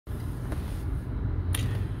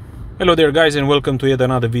Hello there guys, and welcome to yet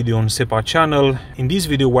another video on SEPA channel. In this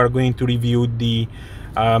video we're going to review the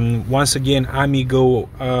once again AmiGO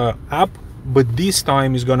app, but this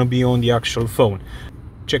time is going to be on the actual phone.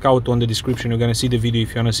 Check out on the description, you're going to see the video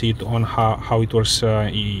if you want to see it on how it works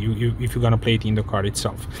if you're going to play it in the car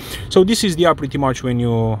itself. So this is the app pretty much when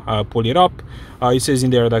you pull it up. It says in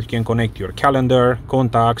there that you can connect your calendar,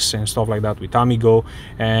 contacts and stuff like that with AmiGO,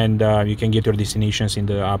 and you can get your destinations in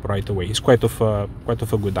the app right away. It's quite of a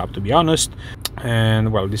good app, to be honest.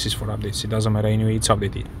 And well, this is for updates, it doesn't matter anyway, it's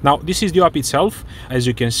updated. Now this is the app itself. As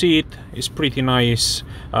you can see, it's pretty nice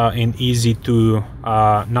and easy to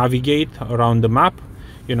navigate around the map.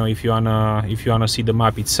 You know, if you wanna see the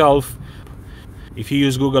map itself, if you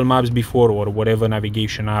use Google Maps before or whatever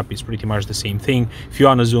navigation app, it's pretty much the same thing. If you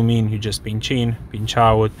wanna zoom in, you just pinch in, pinch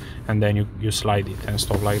out, and then you slide it and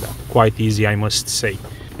stuff like that. Quite easy, I must say.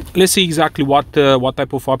 Let's see exactly what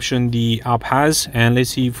type of option the app has, and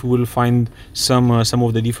let's see if we'll find some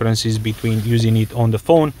of the differences between using it on the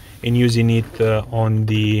phone and using it on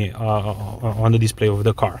the display of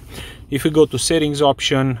the car. If we go to settings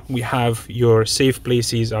option, we have your safe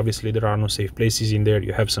places. Obviously there are no safe places in there.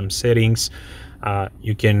 You have some settings.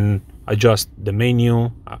 You can adjust the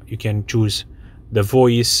menu. You can choose the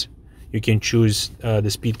voice. You can choose the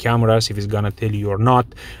speed cameras, if it's gonna tell you or not.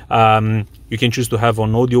 You can choose to have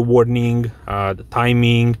an audio warning, the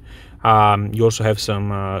timing. You also have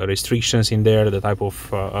some restrictions in there, the type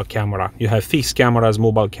of camera. You have fixed cameras,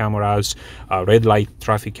 mobile cameras, red light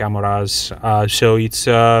traffic cameras. So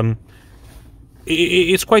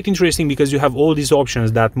it's quite interesting because you have all these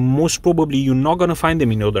options that most probably you're not going to find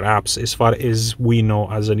them in other apps, as far as we know.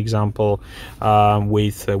 As an example,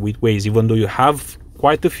 with Waze, even though you have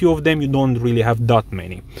quite a few of them, you don't really have that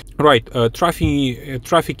many. Right,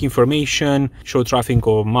 traffic information, show traffic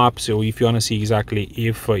on map, so if you want to see exactly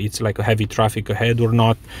if it's like a heavy traffic ahead or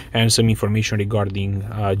not, and some information regarding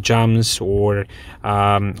jams, or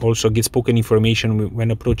also get spoken information when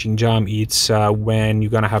approaching jam. It's when you're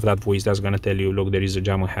gonna have that voice that's gonna tell you, look, there is a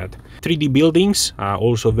jam ahead. 3D buildings,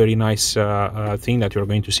 also very nice thing that you're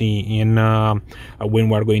going to see in when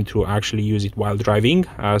we're going to actually use it while driving.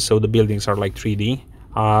 So the buildings are like 3D.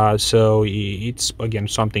 So it's again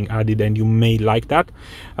something added, and you may like that.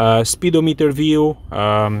 Speedometer view,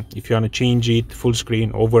 if you want to change it, full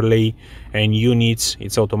screen, overlay, and units,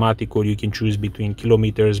 it's automatic, or you can choose between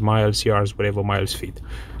kilometers, miles, yards, whatever, miles, feet.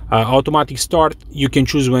 Automatic start, you can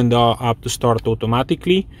choose when the app to start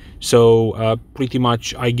automatically. So pretty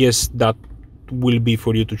much I guess that will be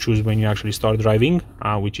for you to choose when you actually start driving,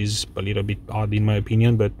 which is a little bit odd in my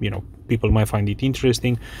opinion, but you know, people might find it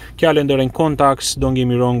interesting. Calendar and contacts, don't get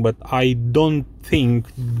me wrong, but I don't think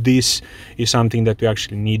this is something that you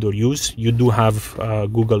actually need or use. You do have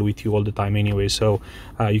Google with you all the time anyway, so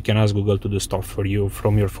you can ask Google to do stuff for you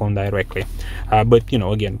from your phone directly. But you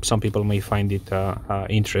know, again, some people may find it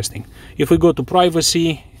interesting. If we go to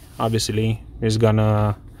privacy, obviously it's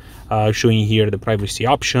gonna showing here the privacy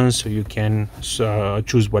options, so you can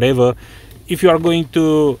choose whatever. If you are going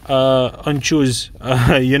to unchoose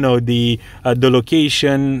you know, the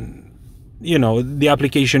location, you know, the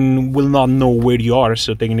application will not know where you are,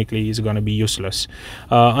 so technically it's going to be useless.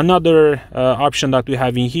 Another option that we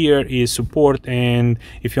have in here is support, and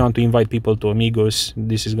if you want to invite people to AmiGOs,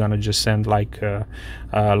 this is going to just send like a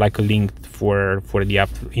link for the app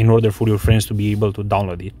in order for your friends to be able to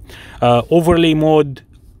download it. Overlay mode,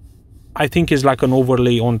 I think, is like an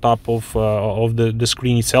overlay on top of the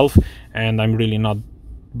screen itself, and I'm really not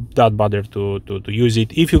that bothered to use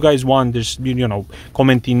it. If you guys want, just, you know,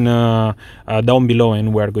 comment in down below,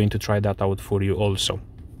 and we're going to try that out for you also.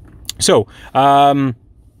 So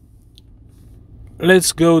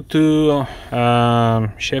let's go to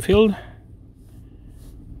Sheffield.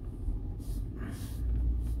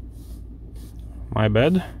 My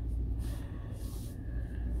bad.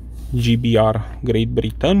 GBR, Great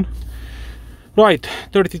Britain. Right,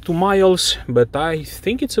 32 miles, but I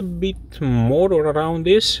think it's a bit more or around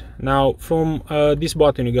this. Now from this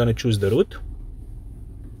button you're gonna choose the route.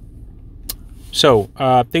 So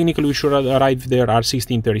technically we should arrive there at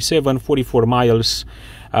 16:37, 44 miles,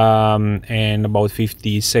 and about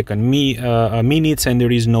 50 minutes, and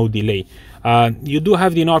there is no delay. You do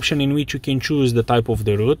have the option in which you can choose the type of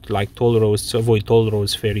the route, like toll roads, avoid toll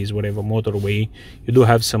roads, ferries, whatever, motorway. You do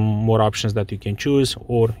have some more options that you can choose,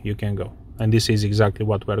 or you can go. And this is exactly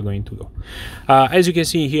what we're going to go. As you can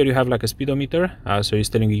see here, you have like a speedometer, so it's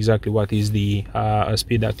telling you exactly what is the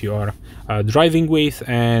speed that you are driving with,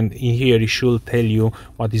 and in here it should tell you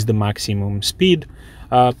what is the maximum speed.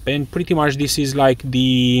 And pretty much this is like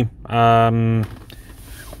the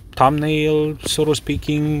thumbnail, sort of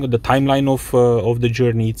speaking, the timeline of the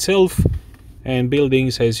journey itself. And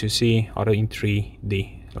buildings, as you see, are in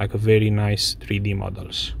 3D, like a very nice 3D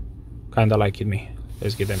models. Kind of like it me.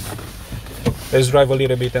 Let's get them back. Let's drive a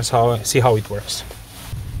little bit and see how it works.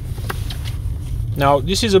 Now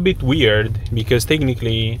this is a bit weird because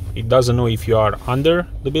technically it doesn't know if you are under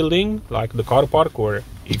the building, like the car park, or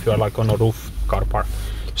if you are like on a roof car park.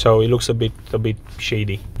 So it looks a bit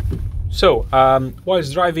shady. So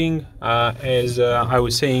whilst driving, as I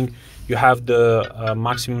was saying, you have the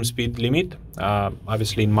maximum speed limit,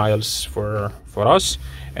 obviously in miles for us,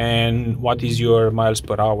 and what is your miles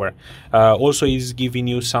per hour. Also is giving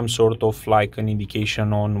you some sort of like an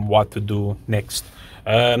indication on what to do next.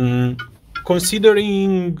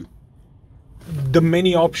 Considering the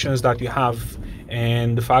many options that you have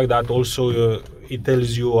and the fact that also it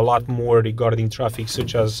tells you a lot more regarding traffic,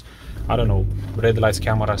 such as, I don't know, red lights,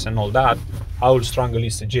 cameras and all that, I would strongly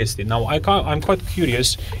suggest it. Now I'm quite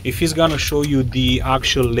curious if he's gonna show you the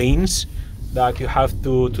actual lanes that you have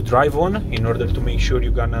to drive on in order to make sure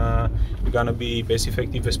you're gonna be as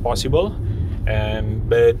effective as possible.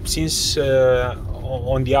 But since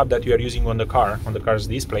on the app that you are using on the car's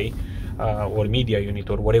display, or media unit,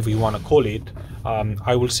 or whatever you want to call it,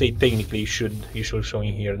 I will say technically you should show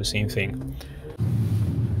in here the same thing.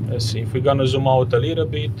 Let's see if we're gonna zoom out a little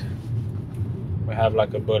bit. We have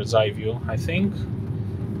like a bird's eye view, I think.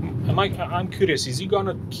 I'm curious, is he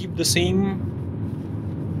gonna keep the same,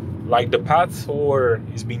 like the path, or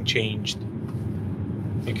is being changed?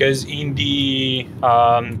 Because in the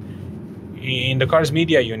car's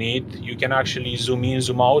media unit, you can actually zoom in,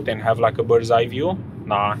 zoom out, and have like a bird's eye view.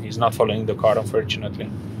 Nah, he's not following the car, unfortunately.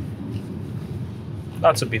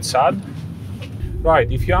 That's a bit sad.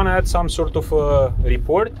 Right, if you want to add some sort of a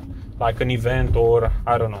report, like an event, or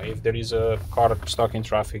I don't know, if there is a car stuck in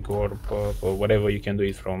traffic or whatever, you can do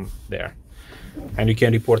it from there. And you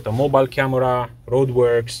can report a mobile camera,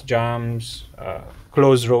 roadworks, jams,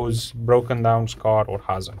 closed roads, broken down car, or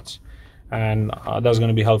hazards. And that's going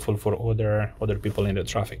to be helpful for other people in the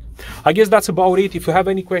traffic. I guess that's about it. If you have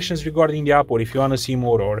any questions regarding the app, or if you want to see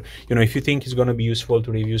more, or if you think it's going to be useful to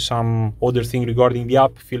review some other thing regarding the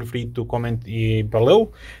app, feel free to comment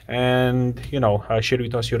below and share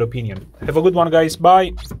with us your opinion. Have a good one, guys.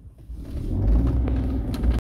 Bye.